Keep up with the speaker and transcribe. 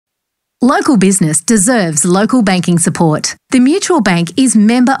Local business deserves local banking support. The Mutual Bank is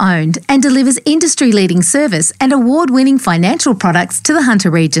member-owned and delivers industry-leading service and award-winning financial products to the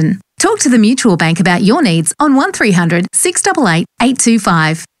Hunter region. Talk to the Mutual Bank about your needs on 1300 688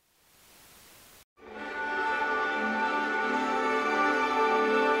 825.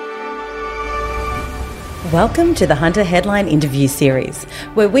 Welcome to the Hunter Headline Interview Series,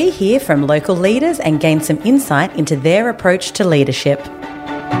 where we hear from local leaders and gain some insight into their approach to leadership.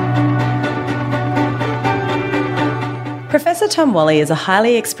 Professor Tom Whalley is a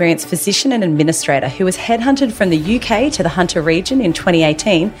highly experienced physician and administrator who was headhunted from the UK to the Hunter region in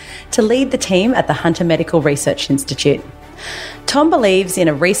 2018 to lead the team at the Hunter Medical Research Institute. Tom believes in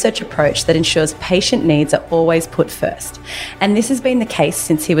a research approach that ensures patient needs are always put first, and this has been the case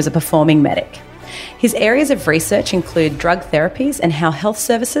since he was a performing medic. His areas of research include drug therapies and how health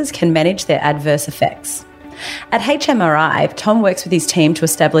services can manage their adverse effects. At HMRI, Tom works with his team to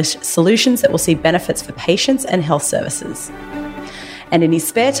establish solutions that will see benefits for patients and health services. And in his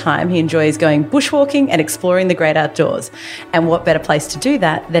spare time, he enjoys going bushwalking and exploring the great outdoors. And what better place to do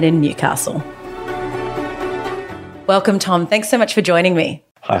that than in Newcastle? Welcome, Tom. Thanks so much for joining me.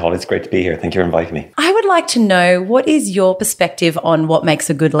 Hi, Holly. It's great to be here. Thank you for inviting me. I would like to know, what is your perspective on what makes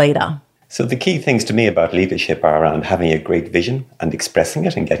a good leader? So the key things to me about leadership are around having a great vision and expressing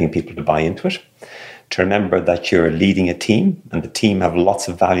it and getting people to buy into it. To remember that you're leading a team and the team have lots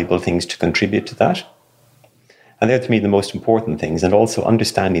of valuable things to contribute to that. And they're, to me, the most important things. And also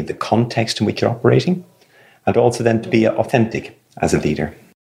understanding the context in which you're operating, and also then to be authentic as a leader.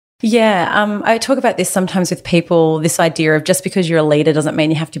 Yeah, I talk about this sometimes with people, this idea of just because you're a leader doesn't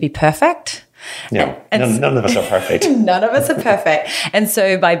mean you have to be perfect. No, none of us are perfect. None of us are perfect. And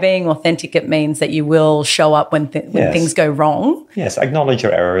so by being authentic, it means that you will show up when things go wrong. Yes, acknowledge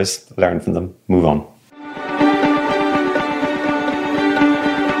your errors, learn from them, move on.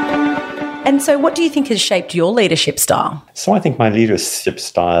 And so what do you think has shaped your leadership style? So I think my leadership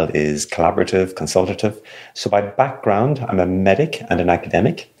style is collaborative, consultative. So by background, I'm a medic and an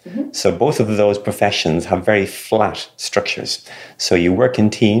academic. Mm-hmm. So both of those professions have very flat structures. So you work in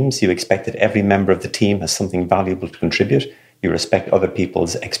teams, you expect that every member of the team has something valuable to contribute. You respect other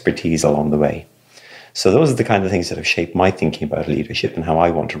people's expertise along the way. So those are the kind of things that have shaped my thinking about leadership and how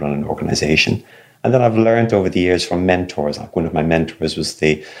I want to run an organization. And then I've learned over the years from mentors. Like one of my mentors was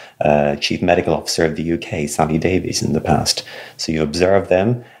the Chief Medical Officer of the UK, Sally Davies, in the past. So you observe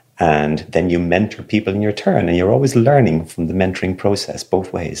them and then you mentor people in your turn, and you're always learning from the mentoring process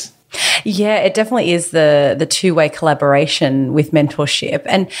both ways. Yeah, it definitely is the two-way collaboration with mentorship.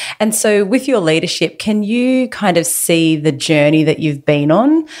 And so with your leadership, can you kind of see the journey that you've been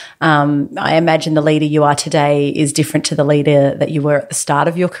on? I imagine the leader you are today is different to the leader that you were at the start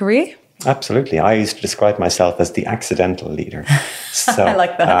of your career. Absolutely. I used to describe myself as the accidental leader. So I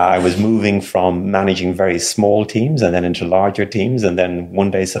like that. I was moving from managing very small teams and then into larger teams. And then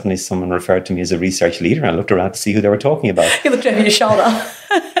one day suddenly someone referred to me as a research leader, and I looked around to see who they were talking about. You looked over your shoulder.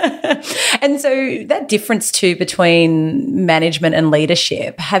 And so that difference too between management and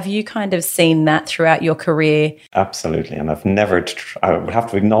leadership, have you kind of seen that throughout your career? Absolutely. And I would have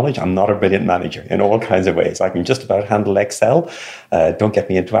to acknowledge I'm not a brilliant manager in all kinds of ways. I can just about handle Excel. Don't get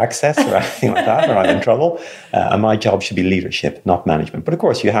me into Access or anything like that, or I'm in trouble. And my job should be leadership, not management. But of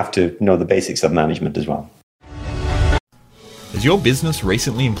course, you have to know the basics of management as well. Has your business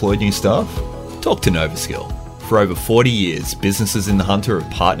recently employed new staff? Talk to NovaSkill. For over 40 years, businesses in the Hunter have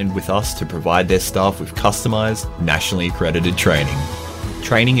partnered with us to provide their staff with customised, nationally accredited training.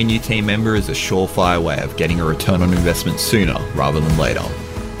 Training a new team member is a surefire way of getting a return on investment sooner rather than later.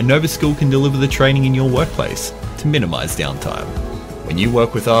 And NovaSkill can deliver the training in your workplace to minimise downtime. When you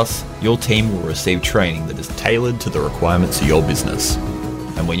work with us, your team will receive training that is tailored to the requirements of your business.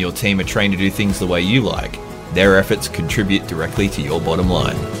 And when your team are trained to do things the way you like, their efforts contribute directly to your bottom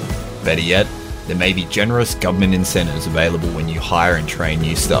line. Better yet, there may be generous government incentives available when you hire and train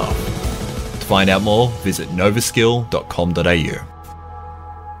new staff. To find out more, visit novaskill.com.au.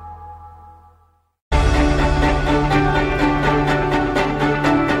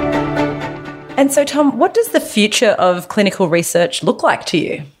 And so, Tom, what does the future of clinical research look like to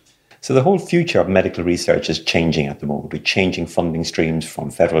you? So the whole future of medical research is changing at the moment, with changing funding streams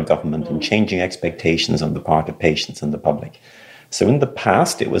from federal government and changing expectations on the part of patients and the public. So in the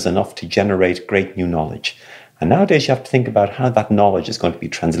past, it was enough to generate great new knowledge. And nowadays, you have to think about how that knowledge is going to be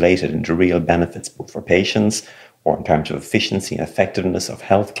translated into real benefits, both for patients or in terms of efficiency and effectiveness of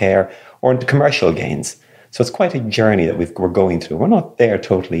healthcare or into commercial gains. So it's quite a journey that we're going through. We're not there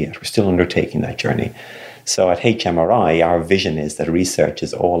totally yet. We're still undertaking that journey. So at HMRI, our vision is that research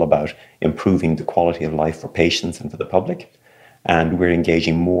is all about improving the quality of life for patients and for the public. And we're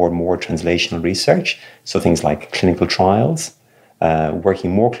engaging more and more translational research. So things like clinical trials,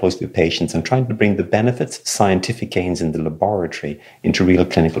 working more closely with patients and trying to bring the benefits, scientific gains in the laboratory into real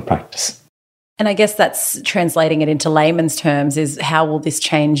clinical practice. And I guess that's translating it into layman's terms is how will this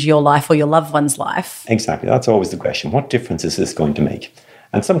change your life or your loved one's life? Exactly. That's always the question. What difference is this going to make?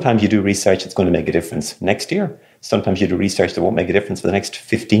 And sometimes you do research that's going to make a difference next year. Sometimes you do research that won't make a difference for the next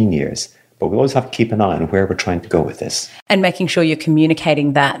 15 years. But we always have to keep an eye on where we're trying to go with this. And making sure you're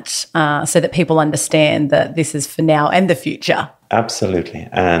communicating that so that people understand that this is for now and the future. Absolutely.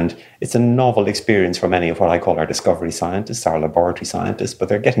 And it's a novel experience for many of what I call our discovery scientists, our laboratory scientists, but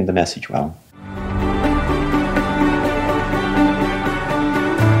they're getting the message well.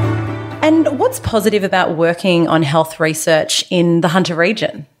 And what's positive about working on health research in the Hunter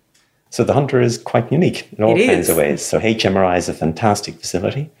region? So the Hunter is quite unique in all kinds of ways. So HMRI is a fantastic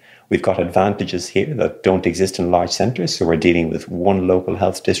facility. We've got advantages here that don't exist in large centres. So we're dealing with one local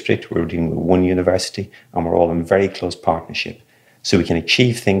health district, we're dealing with one university, and we're all in very close partnership. So we can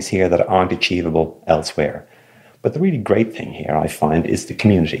achieve things here that aren't achievable elsewhere. But the really great thing here, I find, is the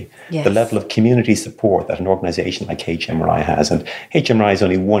community. Yes. The level of community support that an organisation like HMRI has. And HMRI is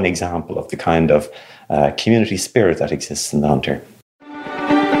only one example of the kind of community spirit that exists in the Hunter.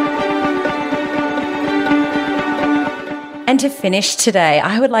 And to finish today,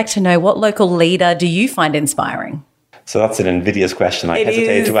 I would like to know, what local leader do you find inspiring? So that's an invidious question. I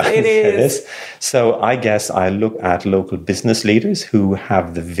hesitate to answer this. So I guess I look at local business leaders who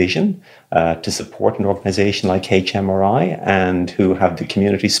have the vision to support an organisation like HMRI and who have the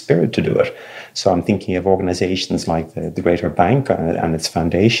community spirit to do it. So I'm thinking of organisations like the Greater Bank and its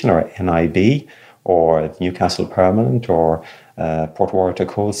foundation, or NIB, or Newcastle Permanent, or Port Waterton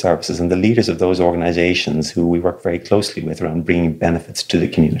Coal Services, and the leaders of those organisations who we work very closely with around bringing benefits to the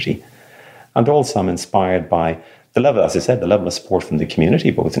community. And also I'm inspired by the level, as I said, the level of support from the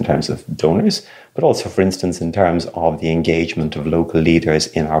community, both in terms of donors, but also, for instance, in terms of the engagement of local leaders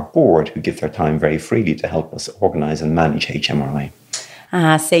in our board who give their time very freely to help us organise and manage HMRI.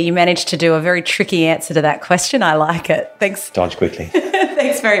 So you managed to do a very tricky answer to that question. I like it. Thanks. Dodge quickly.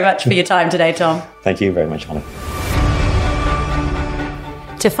 Thanks very much for your time today, Tom. Thank you very much, Holly.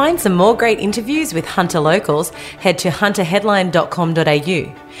 To find some more great interviews with Hunter locals, head to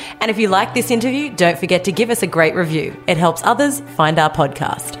hunterheadline.com.au. And if you like this interview, don't forget to give us a great review. It helps others find our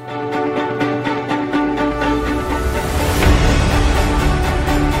podcast.